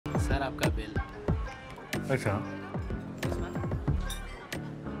आपका बिल। अच्छा,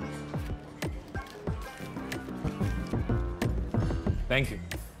 thank you.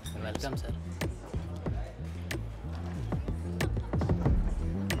 Welcome sir.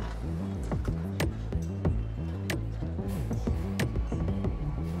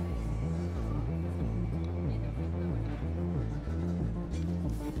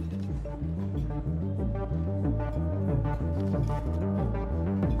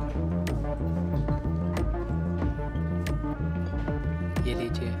 ये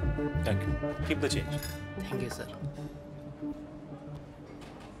लीजिए। Thank you, keep the change. Thank you sir.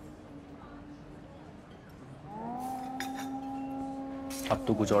 अब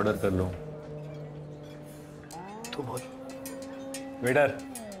तो कुछ ऑर्डर कर लो। तू बोल। वेटर।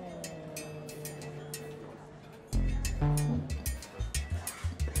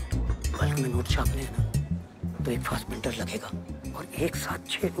 बल्क में नोट छापने हैं ना, तो एक फास्ट प्रिंटर लगेगा और एक साथ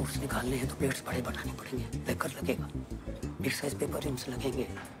 6 नोट्स निकालने हैं तो पेड्स बड़े बनाने पड़ेंगे। पेपर लगेगा, बिग साइज पेपर रिम्स लगेंगे,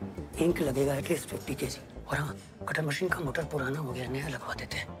 इंक लगेगा एटलीस्ट 50 kg। और हाँ, कटर मशीन का मोटर पुराना हो गया, नया लगवा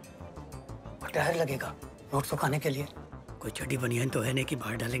देते हैं। और टायर लगेगा नोट सुखाने के लिए। कोई चड्डी बनियान तो है नहीं कि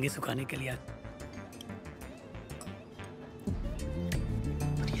बाहर डालेंगे सुखाने के लिए।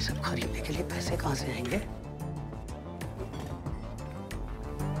 और ये सब खरीदने के लिए पैसे कहाँ से आएंगे?